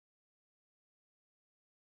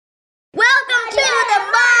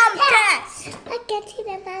get to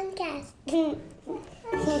the podcast.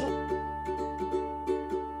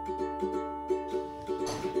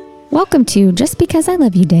 Welcome to Just Because I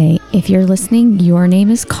Love You Day. If you're listening, your name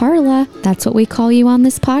is Carla. That's what we call you on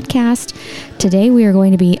this podcast. Today we are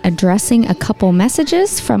going to be addressing a couple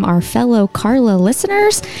messages from our fellow Carla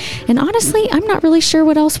listeners. And honestly, I'm not really sure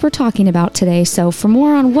what else we're talking about today. So for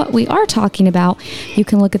more on what we are talking about, you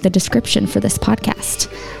can look at the description for this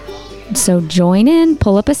podcast. So join in,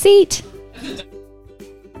 pull up a seat.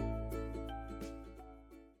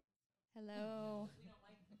 Hello.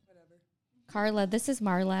 Carla, this is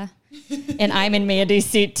Marla. And I'm in Mandy's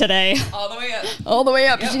seat today. All the way up. All the way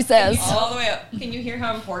up, Yep. she says. All the way up. Can you hear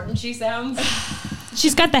how important she sounds?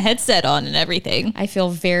 She's got the headset on and everything. I feel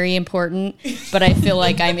very important, but I feel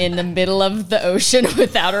like I'm in the middle of the ocean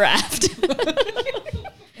without a raft.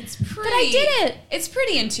 It's pretty. But I did it. It's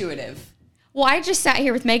pretty intuitive. Well, I just sat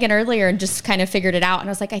here with Megan earlier and just kind of figured it out. And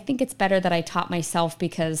I was like, I think it's better that I taught myself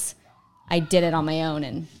because I did it on my own.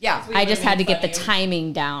 And Yeah. I just had to get the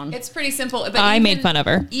timing down. It's pretty simple. But I made fun of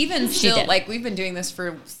her. Even She still, did. like, we've been doing this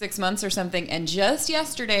for 6 months or something. And just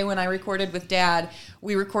yesterday when I recorded with Dad,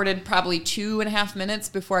 we recorded probably 2.5 minutes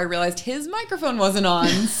before I realized his microphone wasn't on.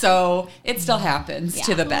 So it still happens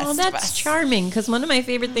to the best Well, of that's us. charming because one of my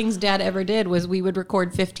favorite things Dad ever did was we would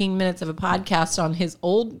record 15 minutes of a podcast on his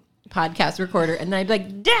old podcast recorder, and I'd be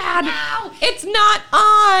like, Dad, it's not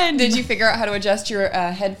on. Did you figure out how to adjust your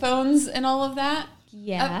headphones and all of that?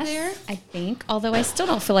 Yes, Up there? I think. Although I still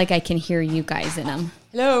don't feel like I can hear you guys in them.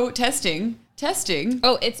 Hello, testing.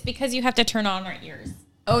 Oh, it's because you have to turn on our ears.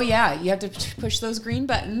 Oh, yeah. You have to push those green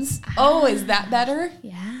buttons. Oh, is that better?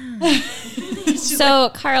 Yeah. So,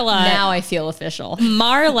 Carla, Now I feel official.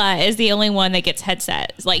 Marla is the only one that gets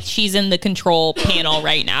headsets. Like, she's in the control panel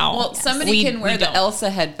right now. Well, somebody We- can wear we the don't. Elsa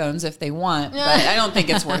headphones if they want, but I don't think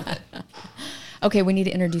it's worth it. Okay, we need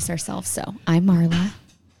to introduce ourselves. So I'm Marla.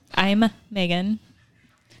 I'm Megan.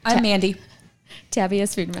 I'm Mandy. Tabby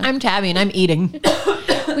is Foodman. I'm Tabby, and I'm eating.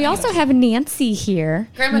 We also have Nancy here.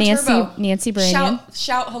 Grandma Nancy, Turbo. Nancy Branian.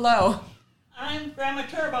 Shout hello. I'm Grandma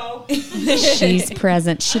Turbo. She's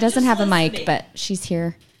present. She doesn't have a mic, but she's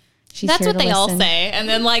here. She's That's here what to they all listen. say. And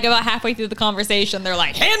then, like, about halfway through the conversation, they're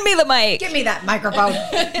like, hand me the mic. Give me that microphone.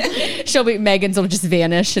 Megan's will just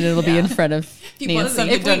vanish and it'll be in front of If you want Nancy.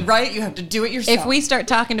 something done right, you have to do it yourself. If we start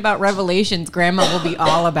talking about Revelations, Grandma will be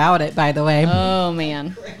all about it, by the way. Oh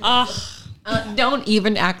man. Don't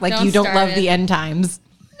even act like Don't you don't start love it. the end times.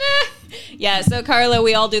 Yeah, so Carla,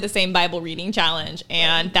 we all do the same Bible reading challenge,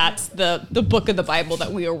 and that's the book of the Bible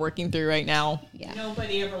that we are working through right now. Yeah.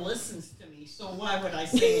 Nobody ever listens to me, so why would I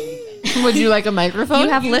say anything? Would you like a microphone? You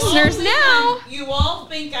have listeners now. You all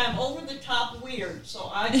think I'm over the top weird,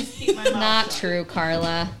 so I just keep my mouth Not shut. true,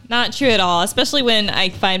 Carla. Not true at all, especially when I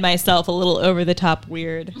find myself a little over the top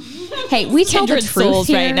weird. Hey, we tell the Kindred truth souls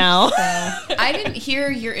here. right now. I didn't hear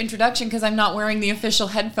your introduction because I'm not wearing the official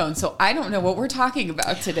headphones, so I don't know what we're talking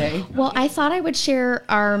about today. Well, I thought I would share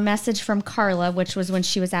our message from Carla, which was when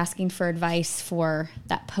she was asking for advice for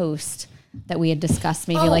that post that we had discussed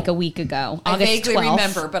maybe like a week ago. I August vaguely 12th.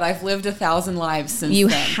 remember, but I've lived 1,000 lives since You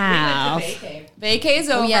then. have. Vacay's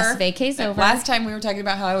over. yes, vacay's over. Last time we were talking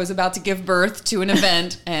about how I was about to give birth to an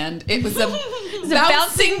event, and it was a,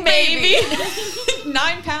 bouncing baby.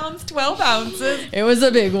 9 pounds, 12 ounces. It was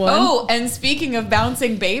a big one. Oh, and speaking of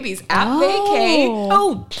bouncing babies, at Vacay,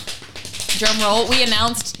 Oh, drum roll, we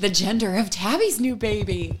announced the gender of Tabby's new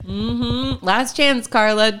baby. last chance,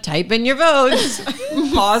 Carla. Type in your votes.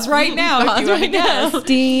 Pause right now if you want to guess.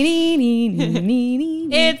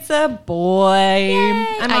 It's a boy.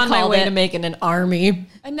 I'm I on my called way it. to making an army.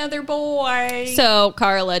 Another boy. So,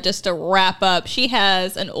 Carla, just to wrap up, she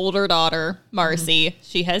has an older daughter, Marcy.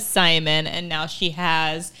 She has Simon, and now she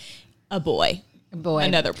has a boy. Boy.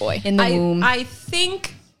 Another boy. In the womb. I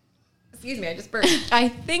think, excuse me, I just burped. I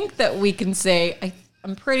think that we can say,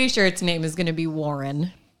 I'm pretty sure its name is going to be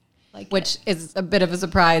Warren. Which is a bit of a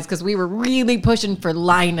surprise because we were really pushing for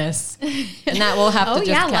Linus. And that will have to just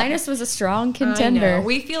cap- Linus was a strong I know. contender.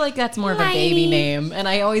 We feel like that's more of a baby name. And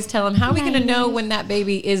I always tell him, how are we going to know when that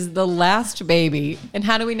baby is the last baby? And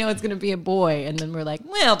how do we know it's going to be a boy? And then we're like,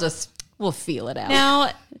 well, we'll feel it out.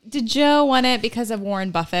 Now, did Joe want it because of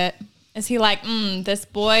Warren Buffett? Is he like, this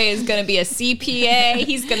boy is going to be a CPA.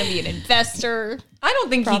 He's going to be an investor. I don't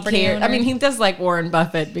think he Property cared. owner. I mean, he does like Warren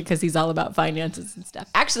Buffett because he's all about finances and stuff.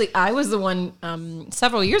 Actually, I was the one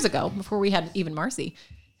several years ago, before we had even Marcy,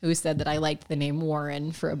 who said that I liked the name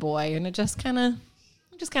Warren for a boy, and it just kind of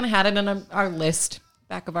had it on our list,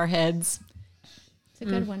 back of our heads. It's a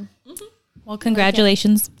good one. Well,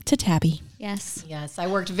 congratulations to Tabby. Yes. Yes, I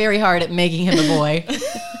worked very hard at making him a boy.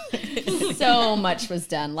 So much was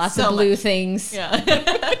done. Lots So of blue much. things.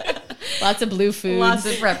 Yeah. Lots of blue food. Lots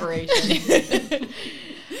of preparation.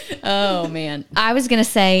 Oh man. I was gonna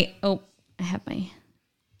say, I have my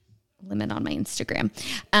limit on my Instagram.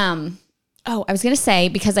 I was gonna say,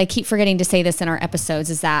 because I keep forgetting to say this in our episodes,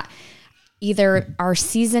 is that either our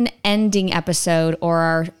season ending episode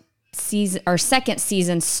or our second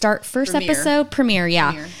season first Premiere. episode premiere.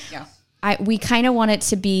 Yeah. Yeah. We kind of want it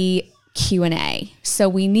to be Q&A. So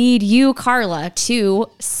we need you, Carla, to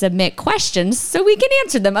submit questions so we can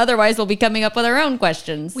answer them. Otherwise, we'll be coming up with our own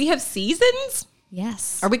questions. We have seasons?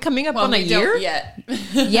 Yes. Are we coming up Well, on a we year? don't yet.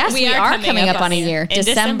 Yes, we are coming up on a year. in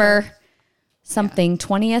December December. something,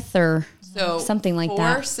 20th or So something like 4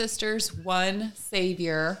 that. sisters, 1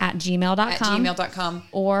 savior At gmail.com. at gmail.com.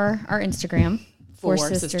 Or our Instagram. 4 4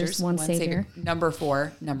 sisters, 1 savior. Number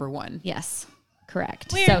 4, number 1. Yes,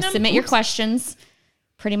 correct. We're So num- submit your Oops. questions.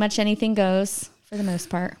 Pretty much anything goes for the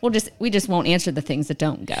most part. We just won't answer the things that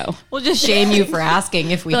don't go. We'll just shame you for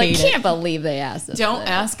asking if we Like, hate can't believe they asked us. Don't that.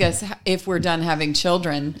 ask us if we're done having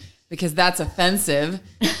children because that's offensive.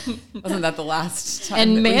 Wasn't that the last time?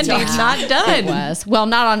 And that we Mandy's talked? not It done. was. Well,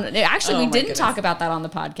 not on. Actually, Oh we my didn't goodness. talk about that on the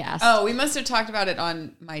podcast. Oh, we must have talked about it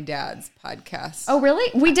on my dad's podcast. Oh,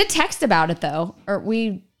 really? We did text about it though, or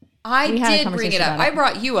we I we had a did bring conversation it up. about it. I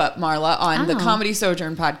brought you up, Marla, on the Oh. Comedy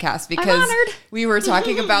Sojourn podcast because honored. we were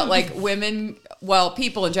talking about like women,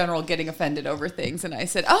 people in general getting offended over things. And I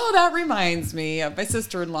said, oh, that reminds me of my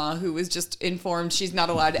sister-in-law who was just informed she's not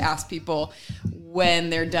allowed to ask people when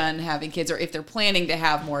they're done having kids or if they're planning to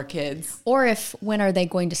have more kids. or when are they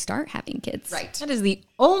going to start having kids? Right. That is the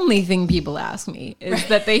only thing people ask me is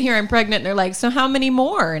that they hear I'm pregnant and they're like, so how many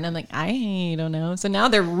more? And I'm like, I don't know. So now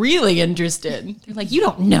they're really interested. They're like, you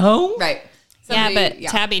don't know? Right. Yeah, Somebody- but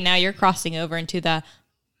Tabby, now you're crossing over into the,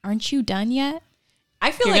 aren't you done yet?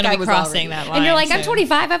 I feel You're like going I to be was crossing already- that line. And you're like, I'm soon.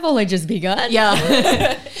 25. I've only just begun.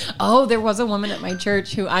 Yeah. Oh, there was a woman at my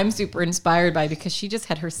church who I'm super inspired by because she just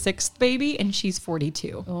had her 6th baby and she's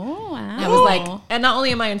 42. Oh, wow. I was like, and not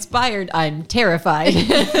only am I inspired, I'm terrified.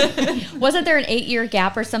 wasn't there an 8-year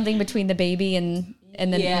gap or something between the baby and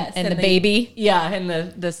the Yes, and the they- baby? Yeah, and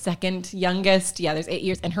the second youngest, there's 8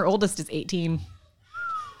 years, and her oldest is 18.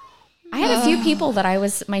 I had a few people that I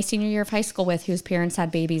was my senior year of high school with whose parents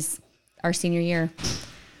had babies our senior year.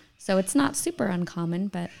 So it's not super uncommon,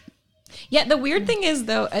 but Yeah, the weird thing is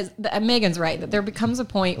though, Megan's right, that there becomes a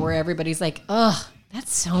point where everybody's like, ugh,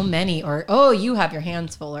 that's so many, or oh, you have your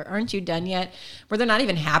hands full, or aren't you done yet? Where they're not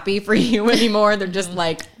even happy for you anymore. They're just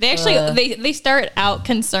like, They actually they start out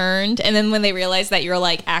concerned, and then when they realize that you're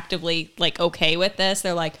like actively like okay with this,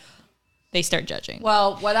 they're like they start judging.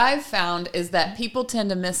 Well, what I've found is that people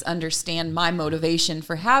tend to misunderstand my motivation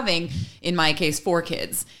for having, in my case, 4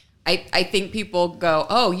 kids. I think people go,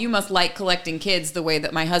 oh, you must like collecting kids the way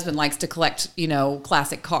that my husband likes to collect,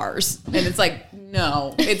 classic cars. And it's like,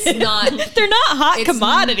 no, it's not. They're not hot It's-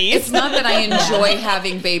 commodies. It's not that I enjoy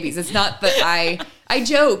having babies. It's not that I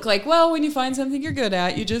joke like, well, when you find something you're good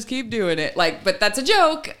at, you just keep doing it. Like, but that's a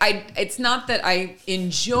joke. It's not that I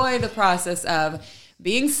enjoy the process of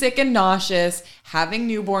being sick and nauseous, having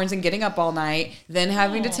newborns and getting up all night, then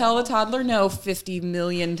having to tell a toddler no 50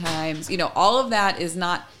 million times. All of that is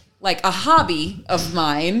not like a hobby of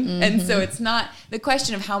mine. And so it's not, the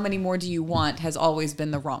question of how many more do you want has always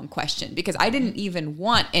been the wrong question, because I didn't even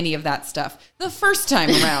want any of that stuff the first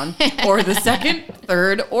time around or the second,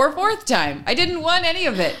 third, or fourth time. I didn't want any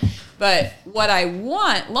of it. But what I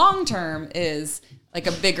want long term is like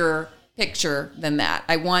a bigger picture than that.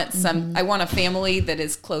 I want I want a family that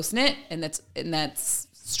is close knit and that's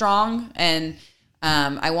strong, and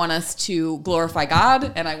I want us to glorify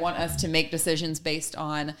God, and I want us to make decisions based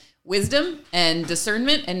on wisdom and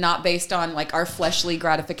discernment and not based on like our fleshly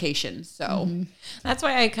gratification. So that's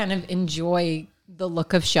why I kind of enjoy the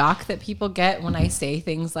look of shock that people get when I say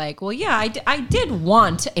things like, well, yeah, I did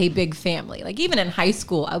want a big family. Like even in high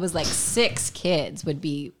school, I was like 6 kids would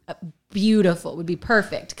be beautiful, would be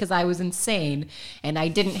perfect, because I was insane and I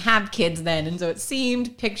didn't have kids then. And so it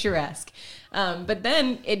seemed picturesque. But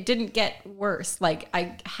then it didn't get worse. Like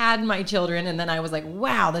I had my children and then I was like,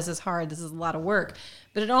 wow, this is hard. This is a lot of work.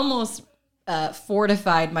 But it almost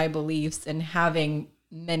fortified my beliefs in having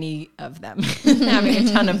many of them, having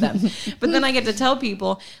a ton of them. But then I get to tell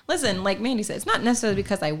people, listen, like Mandy said, it's not necessarily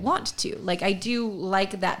because I want to. Like I do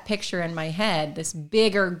like that picture in my head, this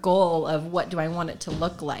bigger goal of what do I want it to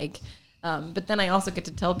look like. But then I also get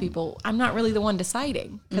to tell people I'm not really the one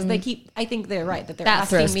deciding, because I think they're right, that they're That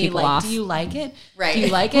asking throws me people like, off. do you like it? Right. Do you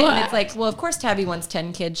like it? And it's like, well, of course Tabby wants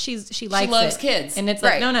 10 kids. She likes loves it. kids. And it's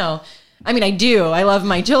like, Right. no. I mean, I do. I love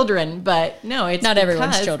my children, but no, it's Not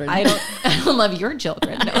everyone's because children. I don't love your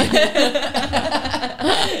children. No,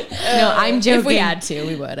 no, I'm joking. If we had to,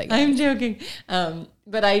 we would. I guess. I'm joking.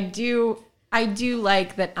 But I do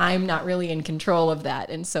like that I'm not really in control of that.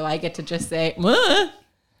 And so I get to just say,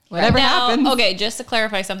 whatever happens. Okay, just to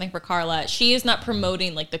clarify something for Carla, she is not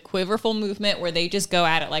promoting like the Quiverful movement where they just go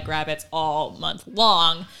at it like rabbits all month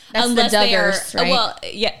long. That's the unless they are, Duggars, right? Well,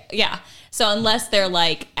 yeah. So unless they're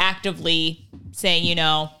like actively saying,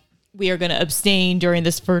 we are going to abstain during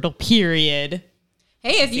this fertile period.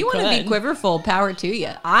 Hey, if you want to be could. quiverful, power to you.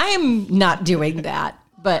 I'm not doing that,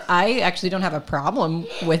 but I actually don't have a problem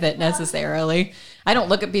with it necessarily. I don't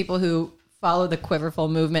look at people who follow the quiverful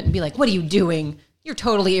movement and be like, what are you doing? You're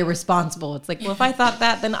totally irresponsible. It's like, well, if I thought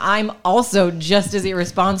that, then I'm also just as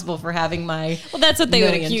irresponsible for having my Well, that's what they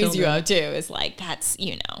would million accuse you children. of too. Is like, that's,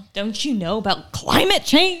 don't you know about climate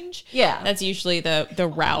change? Yeah. That's usually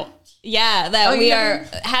the route. Yeah, that Oh, we yeah.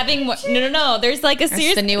 are having. No. There's like a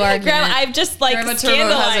serious. the new argument. Grandma, I've just like Grandma Turbo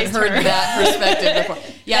scandalized hasn't heard her. that perspective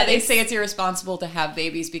before. Yeah, That they is- say it's irresponsible to have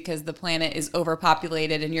babies because the planet is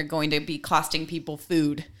overpopulated and you're going to be costing people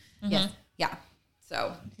food. Yes. Yeah.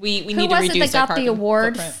 So We Who need to was it reduce that our got the carbon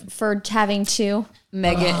award footprint. for having two?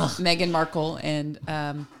 Meghan Markle and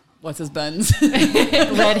what's his buns?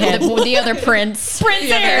 Redhead. The other prince. Prince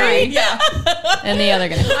Harry. Yeah. And the other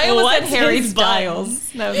guy. I almost What's said Harry his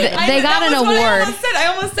Styles. No, They got an award.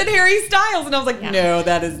 I almost said Harry Styles, and I was like, no,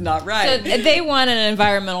 that is not So right. they won an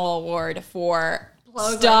environmental award for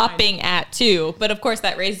stopping at 2, but of course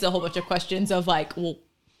that raises a whole bunch of questions of like, well,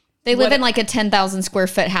 They live What- in like a 10,000 square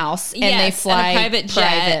foot house and they yes, fly and a private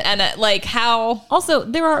jet and like how. Also,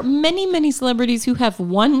 there are many, many celebrities who have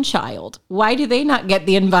one child. Why do they not get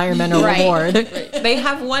the environmental Right. award? They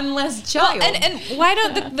have one less child. And why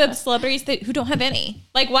don't the celebrities who don't have any?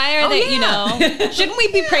 Like, why are they, yeah. shouldn't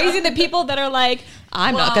we be praising the people that are like,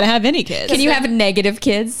 I'm not going to have any kids? Can you have negative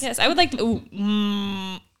kids? Yes, I would like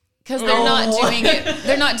to. Because they're not doing it.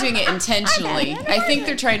 They're not doing it intentionally. I think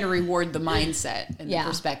they're trying to reward the mindset and Yeah. the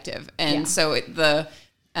perspective. And so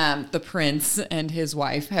the prince and his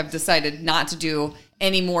wife have decided not to do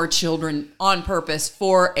any more children on purpose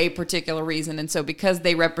for a particular reason. And so because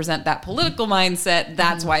they represent that political mindset,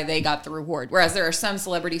 that's why they got the reward. Whereas there are some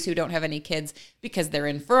celebrities who don't have any kids because they're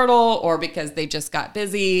infertile or because they just got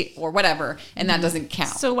busy or whatever. And that doesn't count.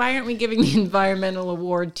 So why aren't we giving the environmental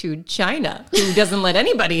award to China, who doesn't let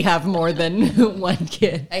anybody have more than one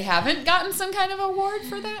kid? they haven't gotten some kind of award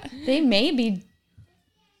for that? They may be.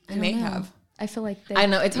 They may have. I feel like they. I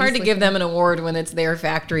know it's hard to give them an award when it's their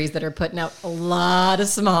factories that are putting out a lot of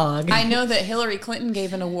smog. I know that Hillary Clinton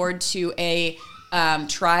gave an award to a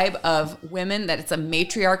tribe of women, that it's a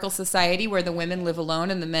matriarchal society where the women live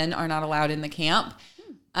alone and the men are not allowed in the camp.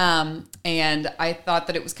 And I thought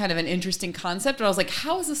that it was kind of an interesting concept. But I was like,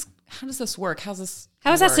 how does this work? How is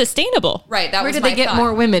that Work? sustainable? Right. That Where was did my they get thought.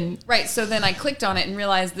 more women? Right. So then I clicked on it and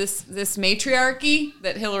realized this matriarchy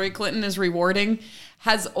that Hillary Clinton is rewarding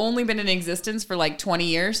has only been in existence for like 20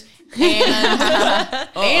 years.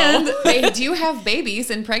 And they do have babies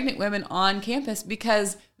and pregnant women on campus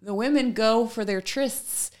because the women go for their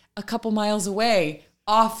trysts a couple miles away,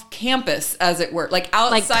 off campus, as it were, like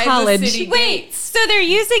outside college. the city Wait, gates. so they're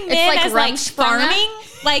using men like as like Rumspringa? farming?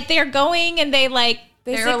 Like they're going and they like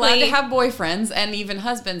basically. They're allowed to have boyfriends and even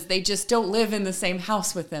husbands. They just don't live in the same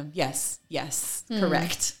house with them. Yes,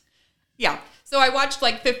 correct. Yeah. So I watched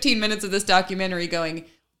like 15 minutes of this documentary going,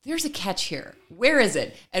 there's a catch here. Where is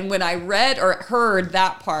it? And when I read or heard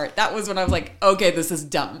that part, that was when I was like, okay, this is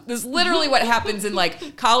dumb. This is literally what happens in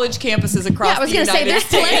like college campuses across Yeah, I was the going to say, United there's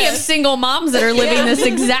States. plenty of single moms that are living this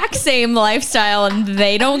exact same lifestyle and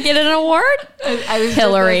they don't get an award. I was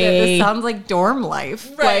Hillary. This sounds like dorm life.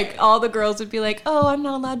 Right. Like all the girls would be like, "Oh, I'm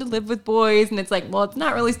not allowed to live with boys," and it's like, well, it's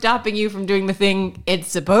not really stopping you from doing the thing it's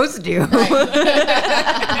supposed to.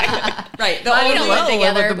 Right. The I only don't live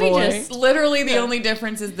together, with the we boy. just- Literally, the only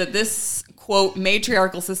difference is that this quote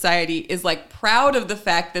matriarchal society is like proud of the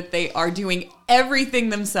fact that they are doing everything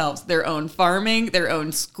themselves: their own farming, their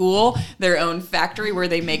own school, their own factory where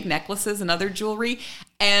they make necklaces and other jewelry.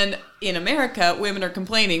 And in America, women are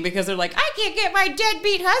complaining because they're like, I can't get my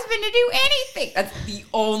deadbeat husband to do anything. That's the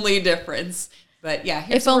only difference. But yeah,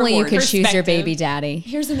 here's If a only you reward. could choose your Perspective. baby daddy.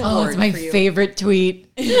 Here's an Oh, award it's my for you. favorite tweet.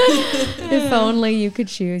 If only you could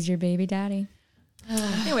choose your baby daddy.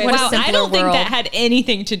 Anyway, What a Wow, I simpler don't think world. that had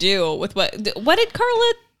anything to do with what did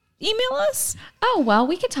Carla email us? Oh, well,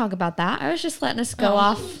 we could talk about that. I was just letting us go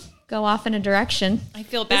off go off in a direction. I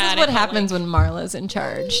feel This bad. is what happens when Marla's in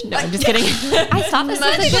charge. No, I'm just kidding. I thought this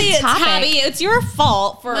was a good It's topic. Tabby, it's your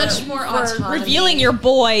fault for Much more autonomy. revealing your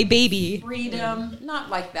boy baby. Freedom, not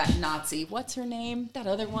like that Nazi. What's her name? That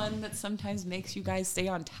other one that sometimes makes you guys stay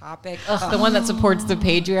on topic. The one that supports the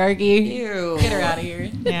patriarchy. Ew. Get her out of here.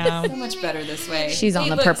 Yeah. So much better this way. She's on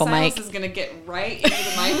the look, purple Silas mic. is gonna get right into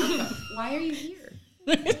the microphone. Why are you here?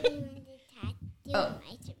 Oh.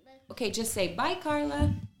 Okay, just say bye,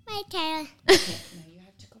 Carla. Bye, Carla. Now you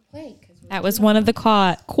have to go play. That was one of the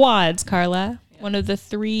quads, Carla. One of the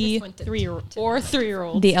This one to-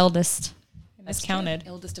 3-year-olds. The eldest. Miscounted.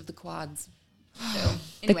 Eldest of the quads. So,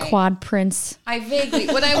 The anyway, quad prince.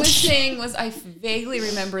 what I was saying was I vaguely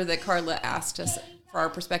remember that Carla asked us for our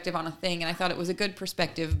perspective on a thing, and I thought it was a good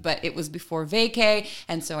perspective, but it was before vacay,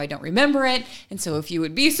 and so I don't remember it. And so if you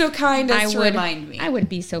would be so kind as to remind me. I would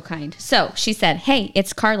be so kind. So she said, hey,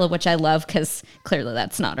 it's Carla, which I love because clearly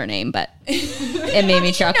that's not her name, but it made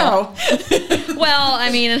me chuckle. No. Well, I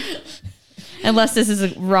mean, unless this is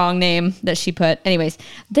a wrong name that she put. Anyways,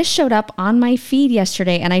 this showed up on my feed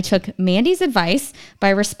yesterday, and I took Mandy's advice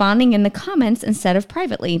by responding in the comments instead of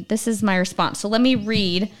privately. This is my response. So let me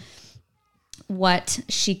read what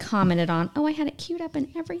she commented on. Oh, I had it queued up and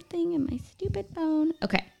everything in my stupid phone.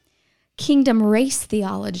 Okay. Kingdom race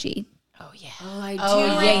theology. Oh, I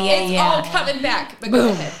do. yeah, It's yeah. all coming back. But go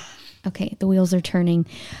ahead. Okay, the wheels are turning.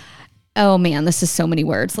 Oh man, this is so many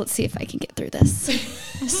words. Let's see if I can get through this.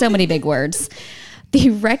 So many big words. The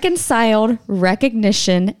reconciled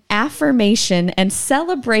recognition, affirmation, and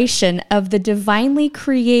celebration of the divinely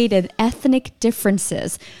created ethnic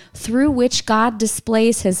differences through which God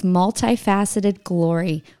displays his multifaceted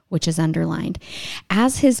glory, which is underlined,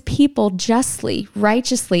 as his people justly,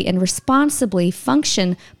 righteously, and responsibly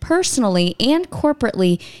function personally and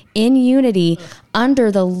corporately in unity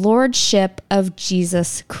under the lordship of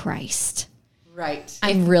Jesus Christ. Right.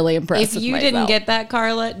 I'm really impressed If with you myself. didn't get that,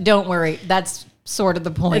 Carla, don't worry. That's sort of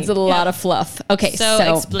the point. It's a lot of fluff. Okay,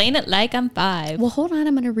 So explain it like I'm 5. well, hold on.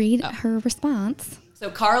 I'm going to read her response. So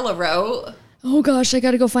Carla wrote, Oh gosh, I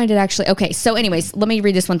got to go find it actually. Okay, so anyways, let me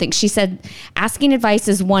read this one thing. She said, asking advice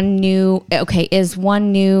is one new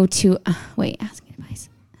to, asking advice.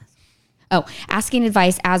 Oh, asking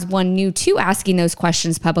advice as one new to asking those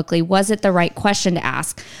questions publicly. Was it the right question to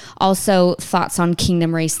ask? Also, thoughts on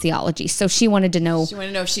kingdom race theology. So she wanted to know. she wanted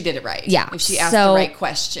to know if she did it right. Yeah, If she asked so- the right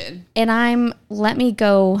question. And let me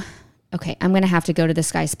go. Okay, I'm going to have to go to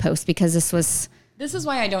this guy's post because this was This is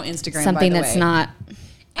why I don't Instagram, something by the that's way. not.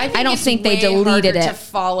 I don't it's think they way deleted harder it. to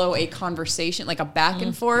follow a conversation, like a back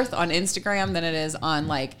and forth on Instagram than it is on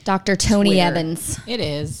like Dr. Tony Twitter. Evans. It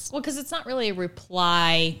is. Well, because it's not really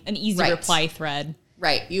an easy Right. reply thread.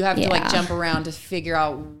 right. You have to Yeah. like jump around to figure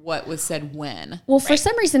out what was said when. Well, for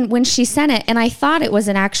some reason, when she sent it, and I thought it was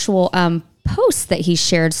an actual post that he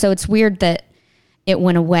shared, so it's weird that it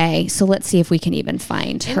went away. So let's see if we can even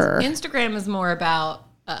find her. Instagram is more about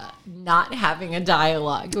not having a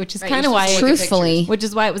dialogue, which is Right, kind you're of why, supposed to look at Truthfully, which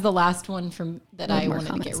is why it was the last one from that I more wanted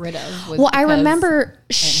to get comments. rid of. Was well, I because remember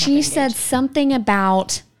I she didn't have said something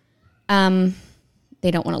about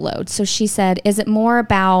they don't want to load. So she said, "Is it more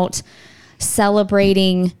about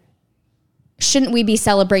celebrating?" Shouldn't we be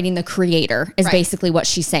celebrating the creator is Right. basically what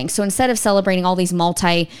she's saying. So instead of celebrating all these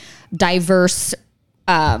diverse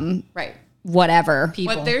Right. whatever,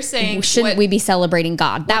 What they're saying, shouldn't we be celebrating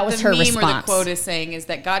God? That was the her meme response. or the quote is saying is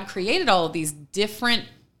that God created all of these different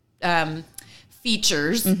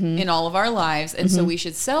features in all of our lives, and so we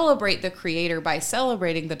should celebrate the creator by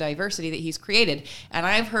celebrating the diversity that he's created. And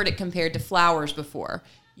I've heard it compared to flowers before.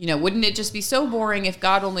 You know, wouldn't it just be so boring if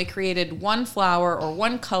God only created one flower or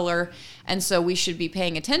one color? And so we should be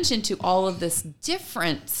paying attention to all of this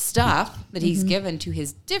different stuff that he's given to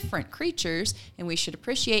his different creatures, and we should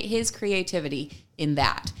appreciate his creativity in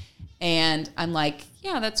that. And I'm like,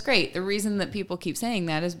 yeah, that's great. The reason that people keep saying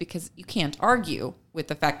that is because you can't argue with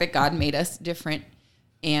the fact that God made us different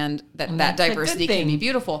and that that's a good diversity can be thing.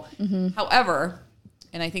 beautiful. However,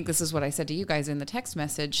 and I think this is what I said to you guys in the text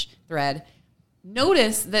message thread,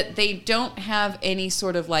 notice that they don't have any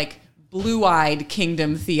sort of like blue-eyed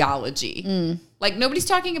kingdom theology. Like nobody's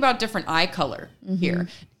talking about different eye color here.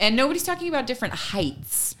 And nobody's talking about different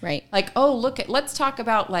heights. Right. Like, oh, let's talk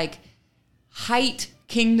about like height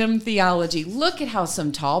kingdom theology. Look at how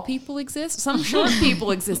some tall people exist, some short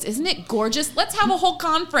people exist. Isn't it gorgeous? Let's have a whole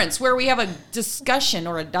conference where we have a discussion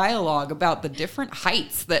or a dialogue about the different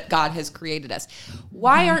heights that God has created us.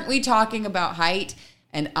 Why aren't we talking about height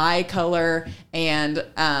and eye color and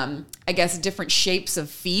I guess different shapes of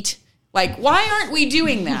feet? Like, why aren't we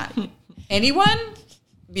doing that? Anyone?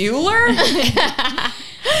 Bueller?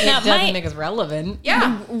 It doesn't make us relevant.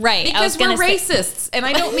 Yeah. Right. I Because was gonna we're say- racists. And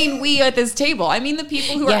I don't mean we at this table. I mean the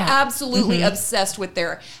people who Yeah. are absolutely obsessed with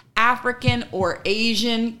their African or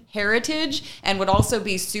Asian heritage and would also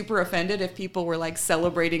be super offended if people were like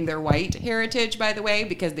celebrating their white heritage, by the way,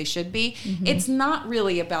 because they should be. It's not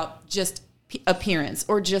really about just appearance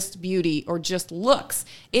or just beauty or just looks.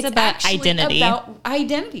 It's about actually identity. about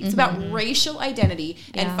identity. It's about racial identity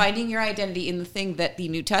and finding your identity in the thing that the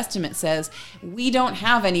New Testament says we don't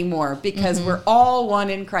have anymore because we're all one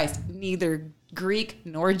in Christ. Neither Greek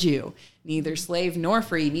nor Jew, neither slave nor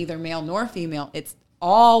free, neither male nor female. It's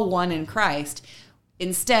all one in Christ.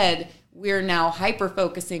 Instead, we're now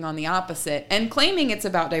hyper-focusing on the opposite and claiming it's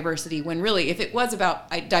about diversity when really, if it was about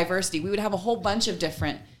diversity, we would have a whole bunch of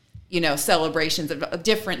different, celebrations of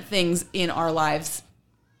different things in our lives.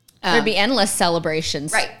 There'd be endless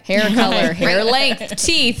celebrations. Right. Hair color, hair length,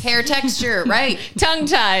 teeth, Hair texture, right? tongue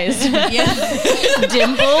ties. Yeah.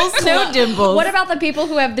 Dimples? No dimples. What about the people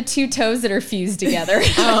who have the two toes that are fused together?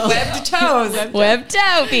 Webbed toes. Web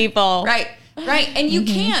toe people. Right. Right. And you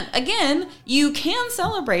can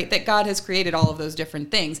celebrate that God has created all of those different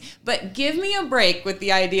things. But give me a break with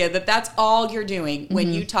the idea that that's all you're doing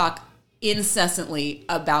when you talk incessantly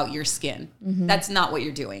about your skin. That's not what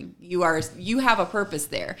you're doing. You have a purpose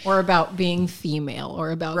there. Or about being female,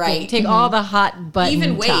 or about Right. take all the hot button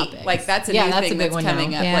Even weight, topics. like that's a Yeah, new that's thing a big that's one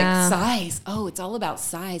coming now. up. Yeah. Like size. Oh, it's all about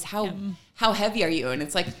size. How heavy are you? And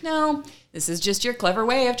it's like, no, this is just your clever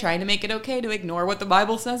way of trying to make it okay to ignore what the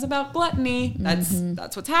Bible says about gluttony.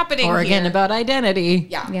 That's what's happening. Or again, here. about identity.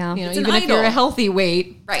 Yeah. Yeah. You know, It's an even if you're idol. a healthy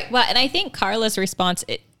weight. Right. Well, and I think Carla's response,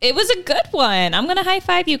 it was a good one. I'm going to high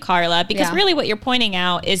five you, Carla, because Yeah. really what you're pointing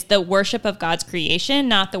out is the worship of God's creation,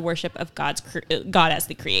 not the worship of God as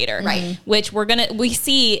the creator. Right. Which we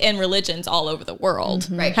see in religions all over the world.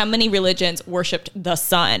 Right. How many religions worshiped the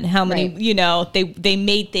sun? How many, Right. they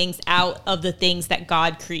made things out of the things that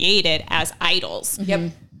God created as idols.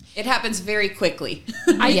 Yep. It happens very quickly.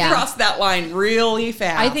 Yeah. Crossed that line really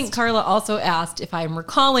fast. I think Carla also asked, if I'm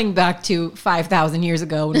recalling back to 5,000 years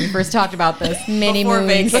ago when we first talked about this. Many Before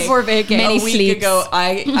moons. vacay. Before vacay. Many a week sleeps. ago,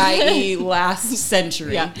 i.e. last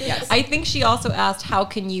century. Yeah. Yes. I think she also asked, how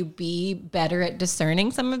can you be better at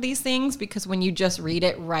discerning some of these things? Because when you just read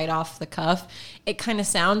it right off the cuff, it kind of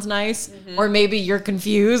sounds nice, or maybe you're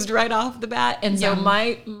confused right off the bat. And so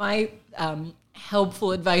my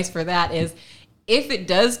helpful advice for that is, if it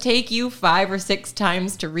does take you 5 or 6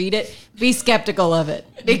 times to read it, be skeptical of it,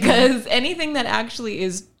 because anything that actually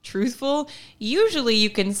is truthful, usually you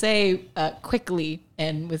can say quickly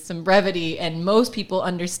and with some brevity, and most people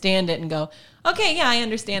understand it and go, okay, yeah, I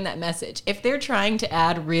understand that message. If they're trying to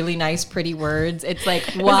add really nice, pretty words, it's like,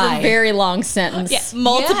 why? It's a very long sentence. Yeah,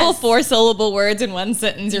 multiple Yes. 4-syllable words in one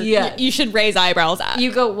sentence. Yeah. You should raise eyebrows at.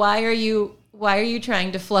 You go, why are you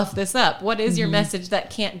trying to fluff this up? What is your message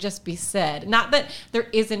that can't just be said? Not that there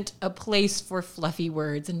isn't a place for fluffy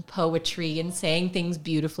words and poetry and saying things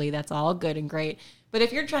beautifully. That's all good and great. But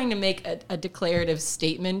if you're trying to make a declarative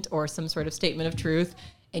statement or some sort of statement of truth,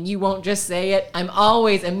 and you won't just say it, I'm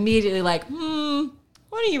always immediately like,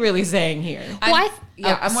 what are you really saying here?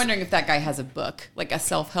 I'm wondering if that guy has a book, like a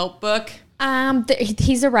self-help book.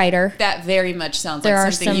 He's a writer. That very much sounds There like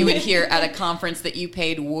are something you some- would hear at a conference that you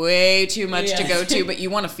paid way too much to go to, but you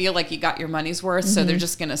want to feel like you got your money's worth, so they're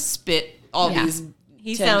just going to spit all these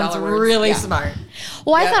He $10 sounds words. really Yeah. smart.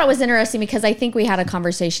 Well, I Yeah. thought it was interesting because I think we had a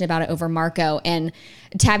conversation about it over Marco, and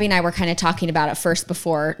Tabby and I were kind of talking about it first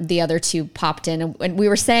before the other two popped in, and we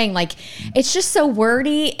were saying like it's just so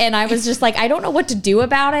wordy, and I was just like, I don't know what to do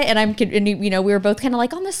about it, and we were both kind of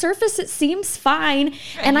like, on the surface it seems fine,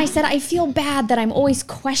 and I said I feel bad that I'm always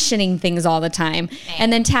questioning things all the time,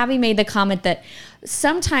 and then Tabby made the comment that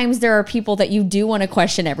sometimes there are people that you do want to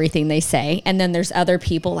question everything they say, and then there's other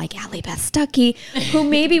people like Allie Beth Stuckey who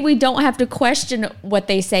maybe we don't have to question what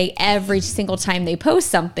they say every single time they post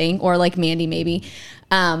something, or like Mandy maybe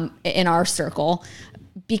in our circle,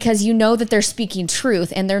 because you know that they're speaking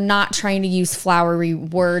truth and they're not trying to use flowery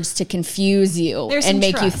words to confuse you There's and some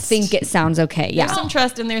make you trust. think it sounds okay. There's Yeah. some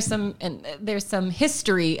trust, and there's some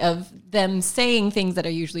history of them saying things that are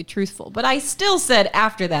usually truthful. But I still said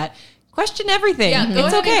after that, question everything. Yeah, go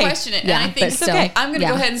it's ahead okay. and question it. Yeah, and I think but it's still, okay. I'm going to yeah.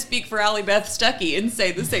 go ahead and speak for Allie Beth Stuckey and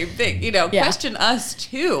say the same thing. Yeah. Question us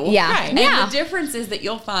too. Yeah. Right. And Yeah. the difference is that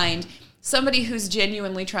you'll find somebody who's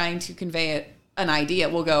genuinely trying to convey an idea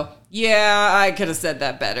will go, yeah, I could have said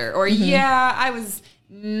that better. Or, yeah, I was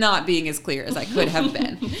not being as clear as I could have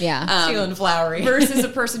been. Yeah. Feeling flowery. Versus a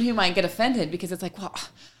person who might get offended because it's like, well,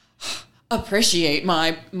 appreciate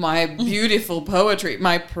my beautiful poetry,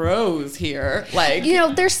 my prose here. Like, You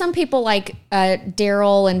know, there's some people like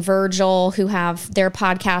Daryl and Virgil who have their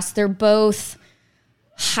podcasts. They're both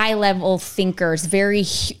high level thinkers, very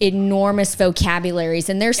enormous vocabularies.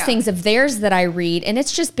 And there's things of theirs that I read and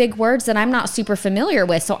it's just big words that I'm not super familiar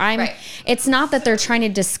with. So it's not that they're trying to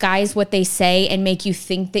disguise what they say and make you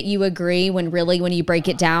think that you agree when really, when you break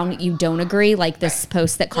it down, you don't agree. Like this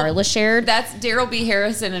post that Carla shared. That's Daryl B.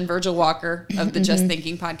 Harrison and Virgil Walker of the Just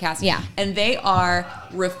Thinking podcast. Yeah. And they are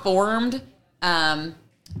Reformed.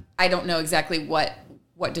 I don't know exactly what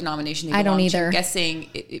denomination they belong I don't to. either. I'm guessing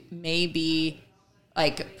it may be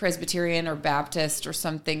like Presbyterian or Baptist or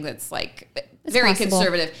something that's like very possible.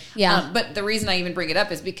 conservative. Yeah. But the reason I even bring it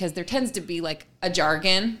up is because there tends to be like a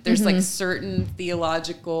jargon. There's like certain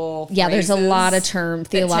theological There's a phrases lot of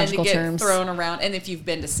theological that tend to get terms thrown around. And if you've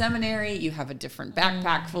been to seminary, you have a different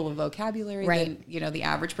backpack full of vocabulary than, the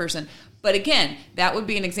average person. But again, that would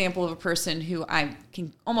be an example of a person who I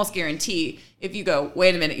can almost guarantee if you go,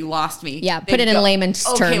 wait a minute, you lost me. Yeah, they'd put it in go, layman's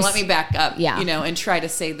okay, terms. let me back up, Yeah. and try to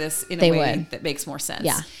say this in They a way would. that makes more sense.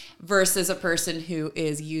 Yeah. Versus a person who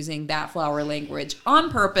is using that flower language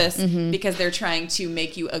on purpose because they're trying to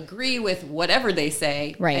make you agree with whatever they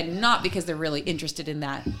say and not because they're really interested in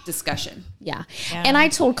that discussion. Yeah. And I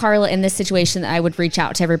told Carla in this situation that I would reach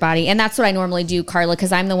out to everybody. And that's what I normally do, Carla,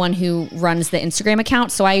 because I'm the one who runs the Instagram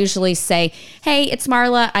account. So I usually say, hey, it's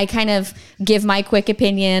Marla. I kind of give my quick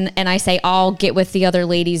opinion and I say, I'll get with the other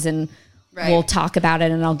ladies and we'll talk about it.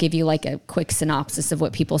 And I'll give you like a quick synopsis of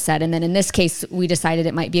what people said. And then in this case, we decided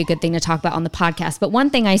it might be a good thing to talk about on the podcast. But one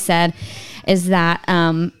thing I said is that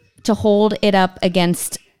to hold it up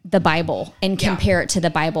against the Bible and compare it to the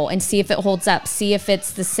Bible and see if it holds up, see if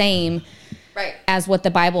it's the same as what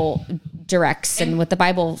the Bible directs and what the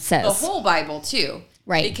Bible says. The whole Bible too.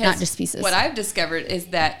 Right, Because not just pieces. What I've discovered is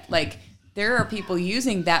that like there are people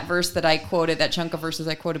using that verse that I quoted, that chunk of verses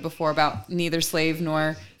I quoted before about neither slave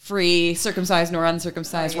nor free, circumcised nor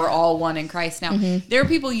uncircumcised, we're all one in Christ now. There are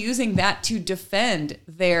people using that to defend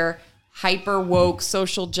their hyper woke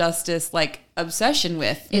social justice like obsession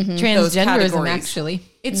with those Transgenderism, categories. actually.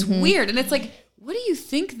 It's weird. And it's like, what do you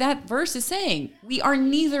think that verse is saying? We are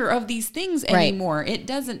neither of these things anymore. It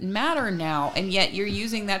doesn't matter now. And yet you're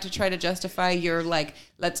using that to try to justify your like,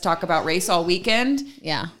 let's talk about race all weekend.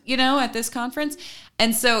 Yeah. At this conference.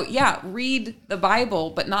 And so, read the Bible,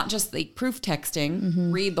 but not just the proof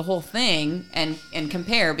texting. Read the whole thing and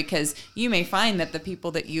compare, because you may find that the people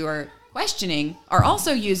that you are questioning are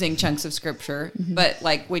also using chunks of scripture, but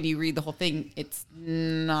like when you read the whole thing, it's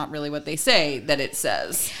not really what they say that it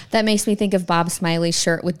says. That makes me think of Bob Smiley's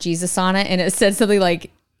shirt with Jesus on it. And it said something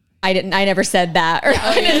like, I never said that. Or and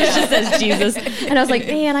it just says Jesus. And I was like,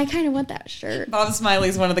 man, I kind of want that shirt. Bob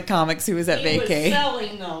Smiley's one of the comics who was at He was vacay.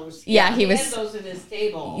 selling those. Yeah, he had was- those in his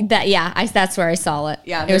table. That's where I saw it.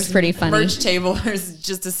 Yeah, it was there's pretty funny. Merch table, there's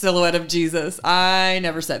just a silhouette of Jesus. I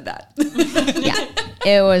never said that. Yeah,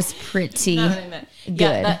 it was pretty good.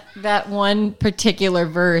 Yeah, that one particular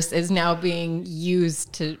verse is now being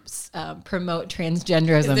used to promote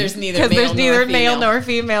transgenderism. There's neither because male there's neither nor male female. nor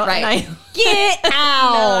female. Right. And I, Get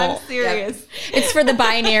out! no, I'm serious. It's for the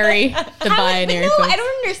binary. No, I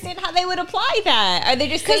don't understand how they would apply that. Are they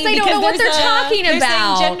just saying they don't know what there's they're talking They're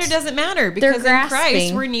about. saying gender doesn't matter because in Christ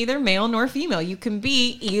grasping. we're neither male nor female. You can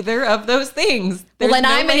be either of those things. Well, There's then no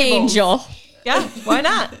I'm an labels. angel. Yeah, why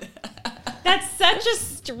not? That's such a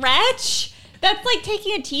stretch. That's like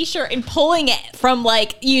taking a t-shirt and pulling it from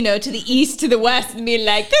like, to the east to the west and being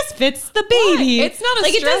like, this fits the baby. It's not a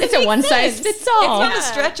like, stretch. It's a one size fits all. It's not a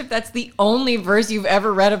stretch if that's the only verse you've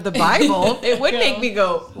ever read of the Bible. It would make me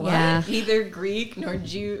go, what? Yeah. Neither Greek, nor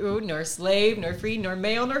Jew, nor slave, nor free, nor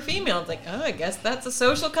male, nor female. It's like, I guess that's a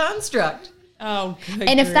social construct. Oh, good.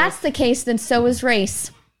 And if that's the case, then so is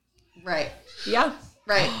race. Right. Yeah.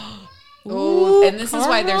 Right. Oh, and this is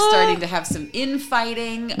why they're starting to have some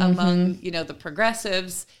infighting among, the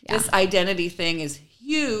progressives. This identity thing is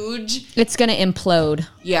huge. It's going to implode.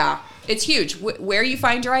 Yeah, it's huge. Where you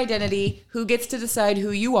find your identity, who gets to decide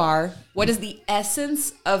who you are, what is the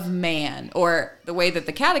essence of man, or the way that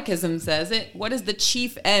the Catechism says it, what is the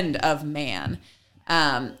chief end of man?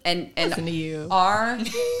 And Listen to you. What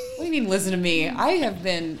do you mean listen to me? I have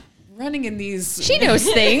been running in these She knows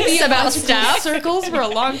things about stuff. circles for a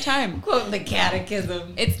long time. Quoting the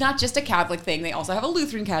catechism. It's not just a Catholic thing. They also have a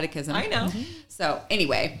Lutheran catechism. I know. So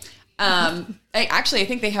anyway, I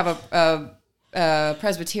think they have a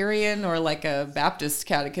Presbyterian or like a Baptist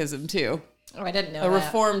catechism too. Oh, I didn't know A that.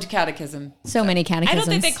 Reformed catechism. So many I catechisms. don't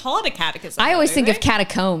think they call it a catechism. I always do think they? of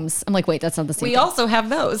catacombs. I'm like, wait, that's not the same We thing. also have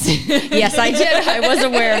those. Yes, I did. I was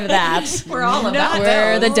aware of that. We're all about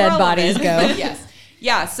Where the dead bodies go. Yes.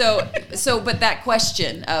 Yeah. So, but that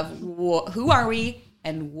question of who are we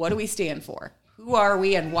and what do we stand for? Who are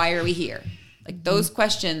we and why are we here? Like those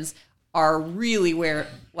questions are really where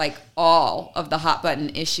like all of the hot button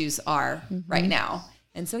issues are right now.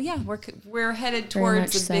 And so, yeah, we're headed Very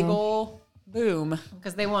towards much a big so. ol' boom.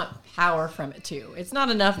 Because they want power from it too. It's not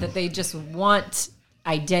enough that they just want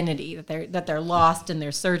identity, that they're lost and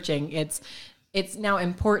they're searching. It's now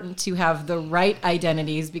important to have the right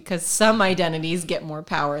identities because some identities get more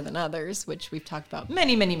power than others, which we've talked about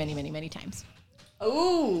many, many, many, many, many times.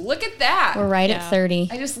 Oh, look at that. We're right at 30.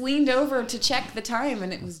 I just leaned over to check the time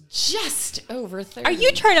and it was just over 30. Are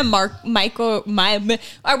you trying to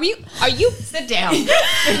are you Sit down. sit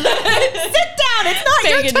down? It's not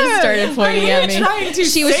Megan your just turn. started pointing at me.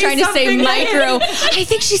 She was trying to say micro. I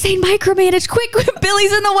think she's saying micromanage. Quick,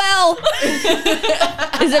 Billy's in the well.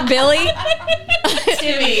 Is it Billy?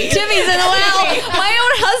 Timmy? Timmy's in the well. My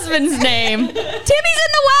own husband's name. Timmy's in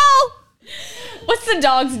the well. What's the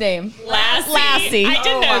dog's name? Lassie. I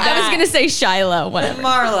didn't know that. I was gonna say Shiloh. Whatever.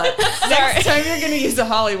 Marla. Next time you're going to use a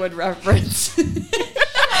Hollywood reference. You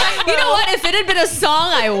know what? If it had been a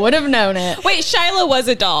song, I would have known it. Wait, Shiloh was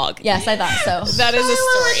a dog. Yes, I thought so. That is a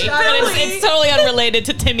story. But it's totally unrelated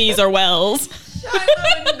to Timmy's or Wells.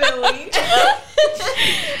 Shiloh and Billy.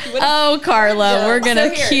 Oh, Carla, we're gonna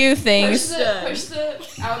So here, cue things. Push the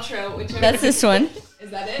outro. Whichever. That's this one. Is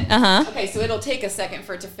that it? Uh-huh. Okay, so it'll take a second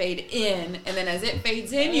for it to fade in, and then as it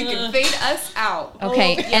fades in, you can fade us out.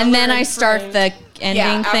 Okay, and then I start the ending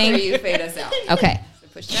Yeah, after thing. you fade us out. Okay. So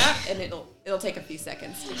push that, and it'll take a few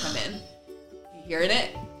seconds to come in. You hearing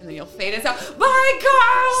it, and then you'll fade us out. Bye,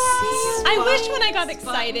 Carl. I wish when I got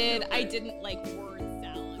excited, I didn't like word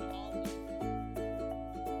salad all.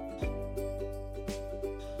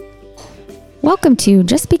 Welcome to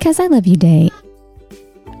Just Because I Love You Day.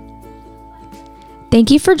 Thank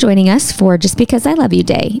you for joining us for Just Because I Love You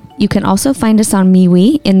Day. You can also find us on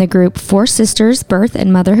MeWe in the group Four Sisters Birth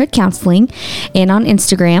and Motherhood Counseling and on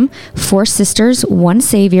Instagram, Four Sisters One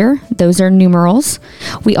Savior. Those are numerals.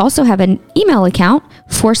 We also have an email account,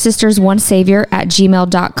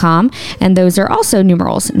 foursisters1savior@gmail.com, and those are also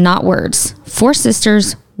numerals, not words. Four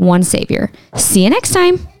Sisters One Savior. See you next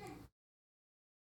time.